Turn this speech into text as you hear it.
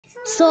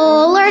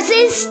Solar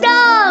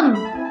System.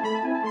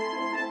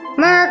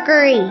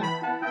 Mercury,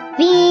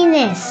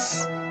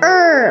 Venus,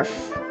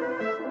 Earth,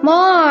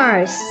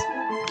 Mars,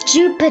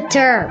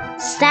 Jupiter,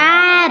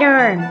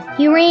 Saturn,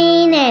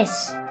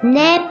 Uranus,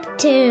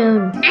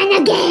 Neptune, and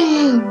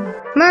again.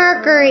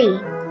 Mercury,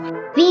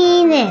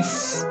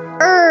 Venus,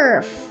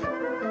 Earth,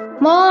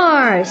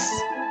 Mars,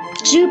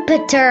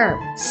 Jupiter,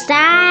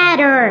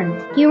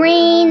 Saturn,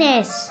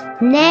 Uranus,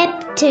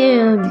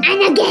 Neptune,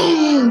 and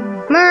again.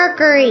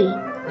 Mercury,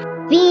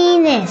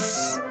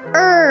 Venus,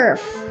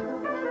 Earth,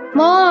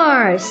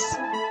 Mars,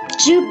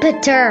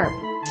 Jupiter,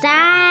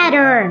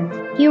 Saturn,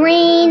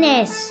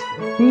 Uranus,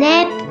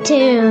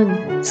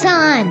 Neptune,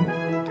 Sun.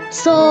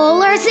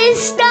 Solar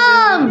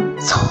System!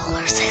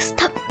 Solar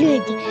System!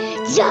 Good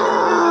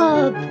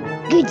job!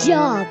 Good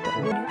job!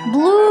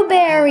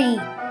 Blueberry,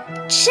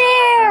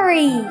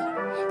 cherry,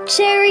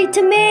 cherry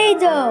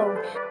tomato,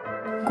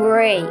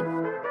 grape,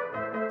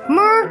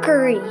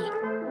 Mercury,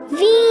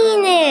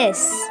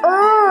 Venus,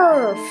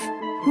 Earth,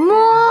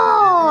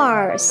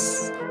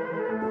 Mars.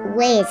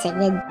 Wait a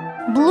second.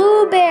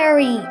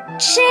 Blueberry,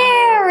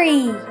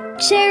 cherry,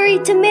 cherry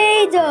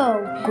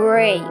tomato,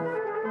 grape,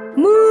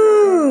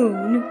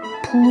 moon,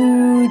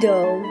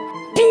 Pluto,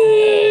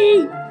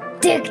 bee,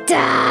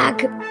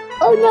 tic-tac.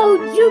 Oh no,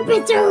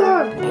 Jupiter!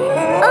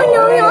 Oh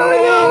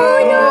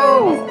no,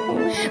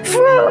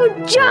 fruit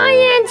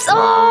giants,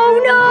 oh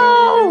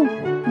no!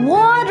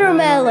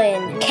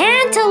 Watermelon,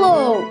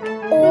 cantaloupe,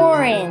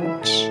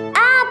 orange,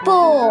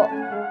 apple.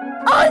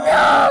 Oh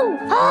no!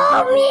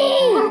 Oh me!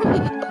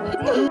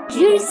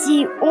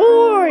 Juicy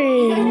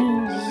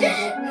orange,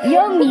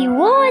 yummy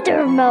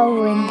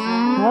watermelon.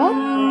 Huh?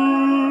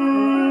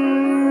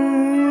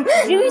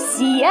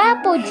 Juicy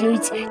apple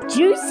juice,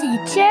 juicy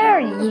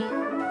cherry.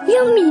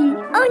 Yummy!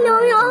 Oh no!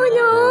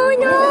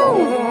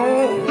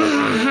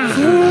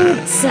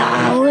 Fruit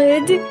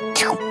salad.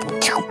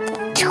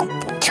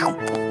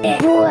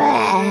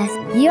 Bleh,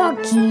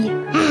 yucky.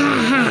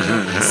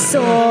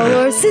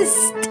 Solar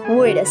system.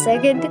 Wait a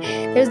second.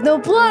 There's no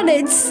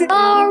planets.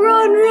 Oh,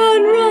 run!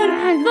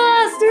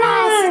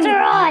 Fast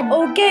run!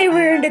 Okay,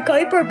 we're in the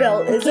Kuiper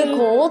Belt. Is it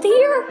cold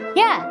here?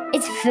 Yeah,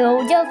 it's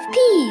filled of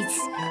peas.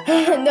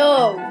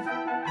 No.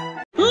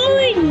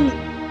 Moon,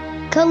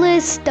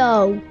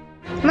 Callisto,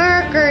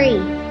 Mercury,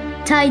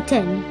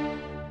 Titan,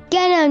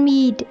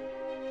 Ganymede,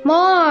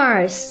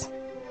 Mars,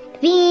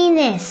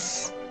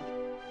 Venus,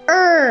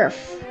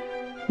 Earth,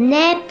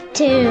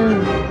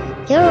 Neptune,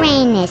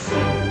 Uranus,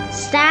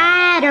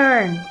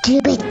 Saturn,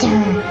 Jupiter,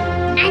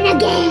 and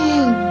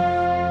again.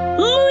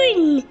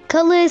 Moon,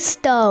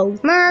 Callisto,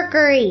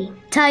 Mercury,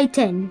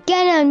 Titan,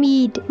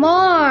 Ganymede,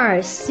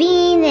 Mars,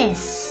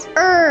 Venus,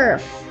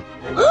 Earth,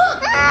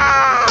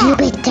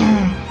 Jupiter,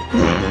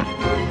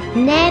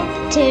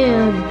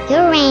 Neptune,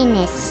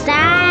 Uranus,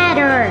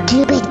 Saturn,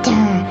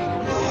 Jupiter,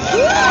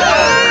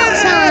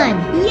 Sun.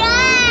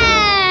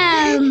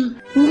 Yum!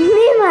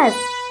 Mimas,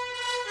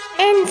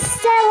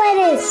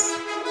 Enceladus,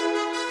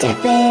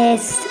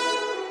 Tempest,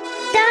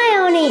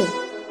 Dione,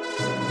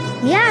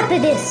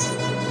 Iapetus,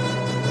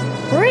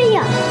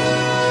 Rhea,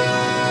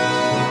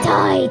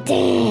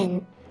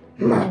 Titan.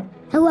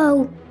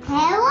 Hello.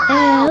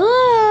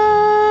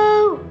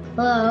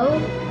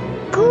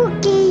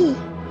 Cookie.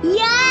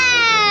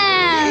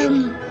 Yum!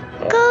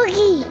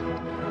 Cookie.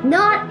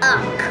 Not a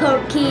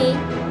cookie.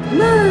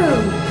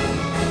 Moon.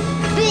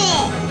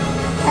 Big.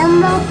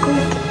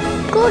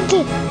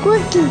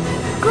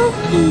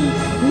 Cookie.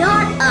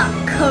 Not a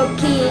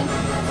cookie.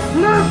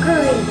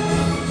 Mercury.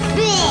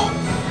 Big.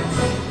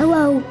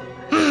 Hello.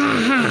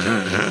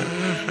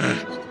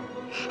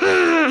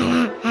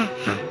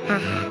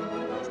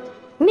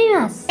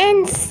 Mimas,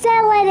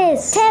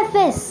 Enceladus,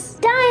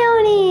 Tempest,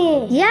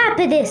 Dione,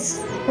 Iapetus,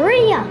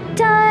 Rhea,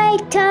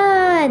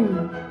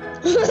 Titan.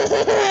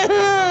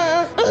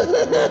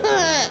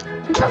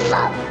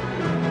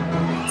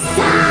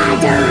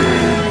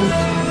 Saturn.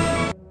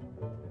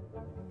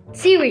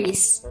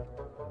 Ceres.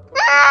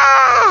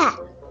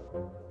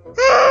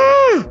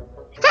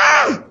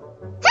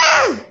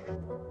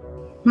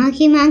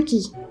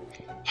 Makemake.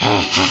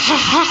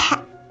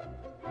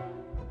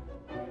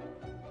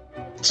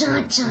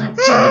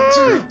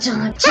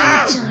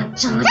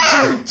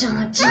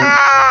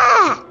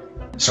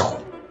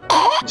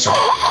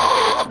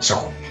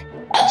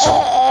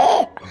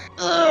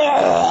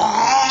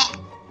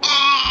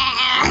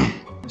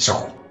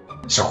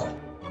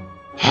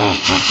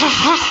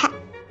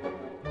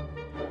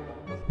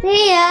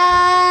 Rhea.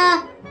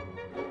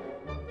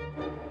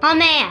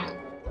 Haumea.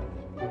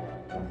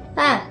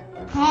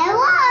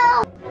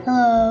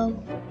 Hello.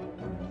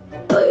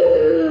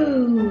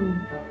 Boom.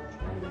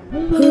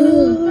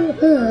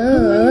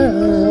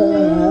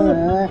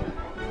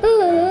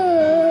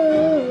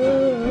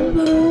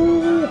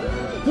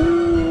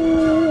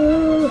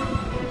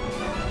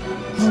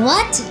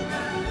 What?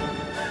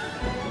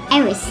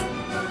 Eris.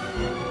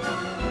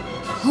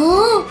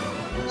 Huh?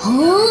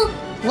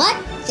 What?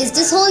 Is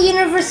this whole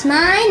universe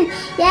mine?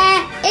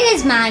 Yeah, it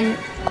is mine.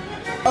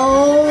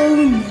 Oh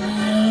no.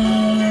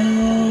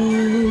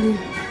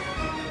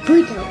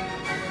 Pluto.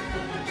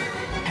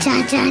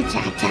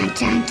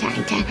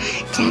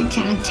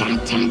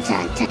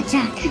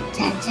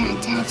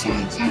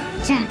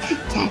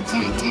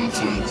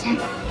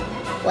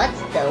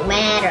 What's the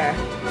matter?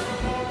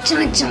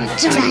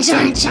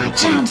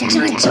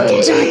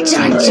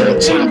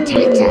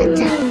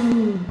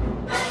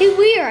 Hey,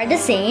 we are the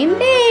same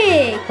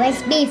big.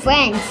 Let's be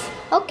friends.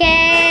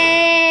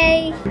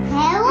 Okay.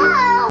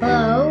 Hello.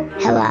 Hello.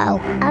 Hello.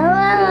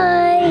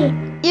 Hello.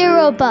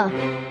 Europa.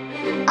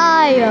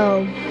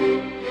 Io.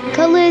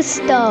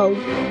 Callisto.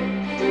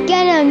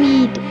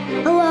 Ganymede.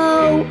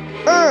 Hello.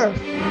 Earth.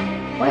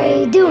 What are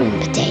you doing,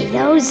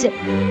 potatoes?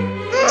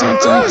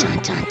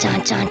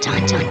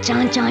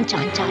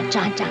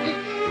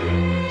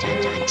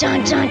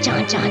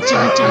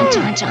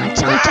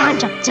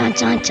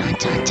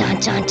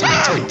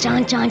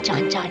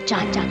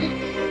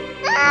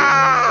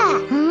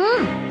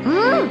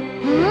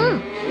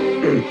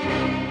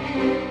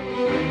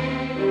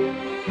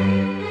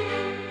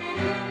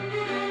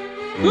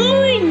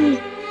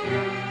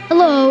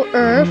 Hello,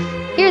 Earth.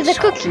 Here's a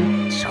cookie.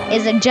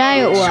 It's a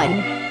giant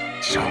one.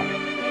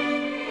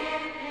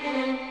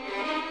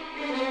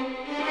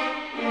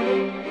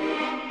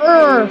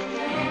 Earth,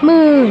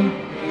 Moon,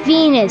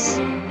 Venus,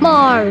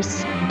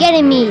 Mars,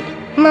 Ganymede,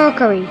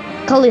 Mercury,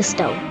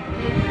 Callisto.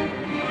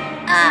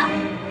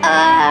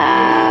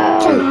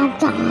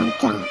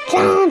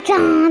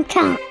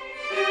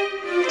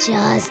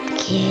 Just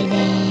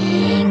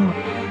kidding.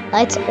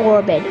 Let's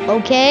orbit,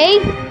 okay?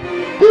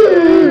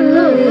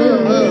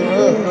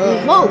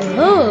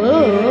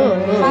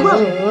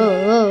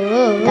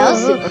 That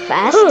was super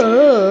fast.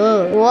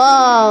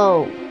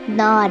 Whoa,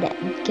 not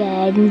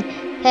again.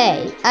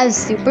 Hey, I'm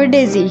super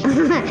dizzy.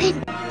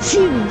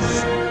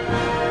 Ceres.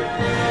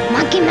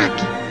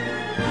 Makemake.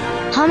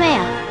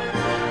 Haumea.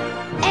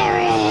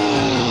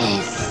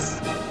 Eris.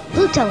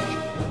 Pluto.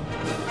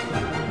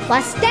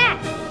 What's that?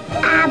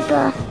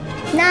 Apple.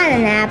 Not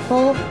an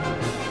apple.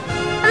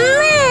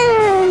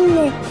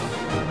 Moon.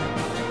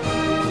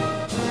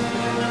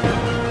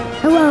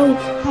 Hello.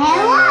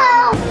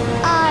 Hello.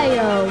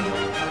 Io.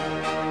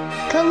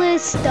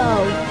 Callisto.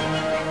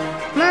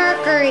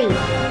 Mercury.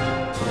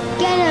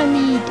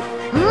 Ganymede.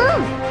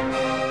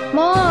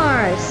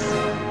 Mars.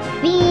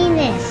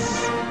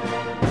 Venus.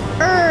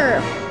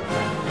 Earth.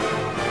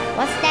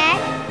 What's that?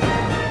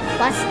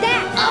 What's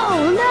that? Oh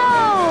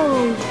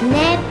no!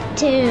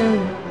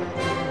 Neptune.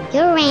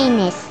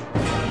 Uranus.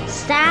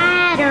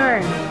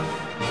 Saturn.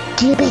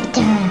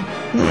 Jupiter.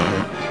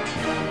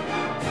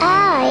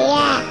 Oh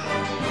yeah.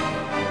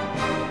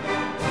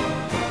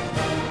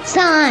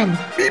 Sun.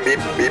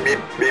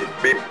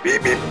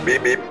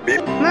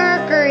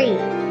 Mercury.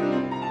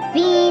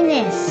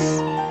 Venus.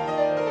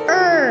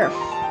 Earth.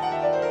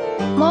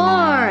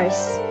 Mars.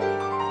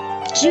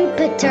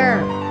 Jupiter.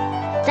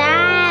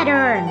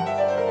 Saturn.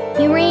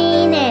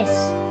 Uranus.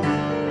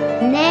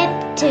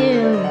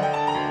 Neptune.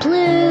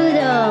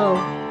 Pluto.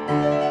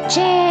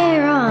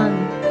 Charon.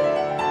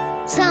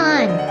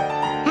 Sun.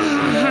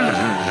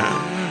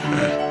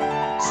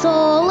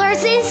 Solar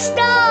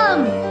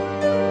system.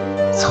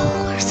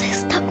 Solar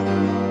system.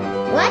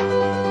 What?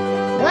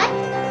 What?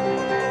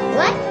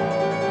 What?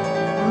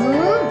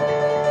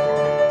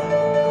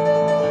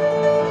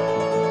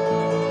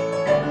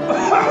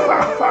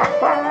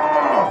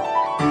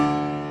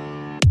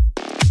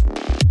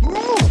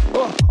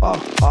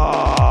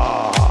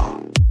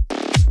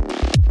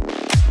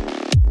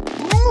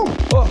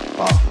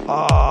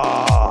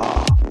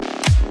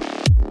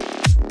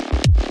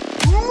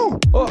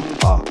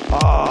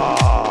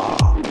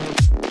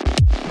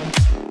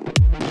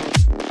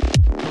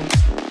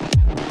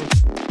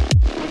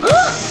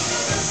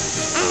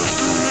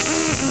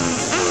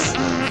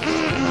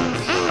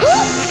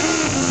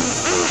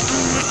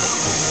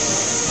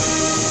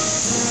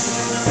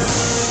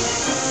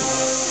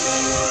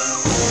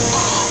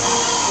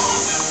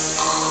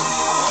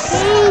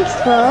 Thanks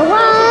for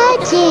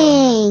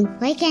watching.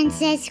 Like and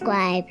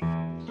subscribe.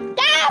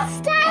 That's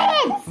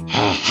science!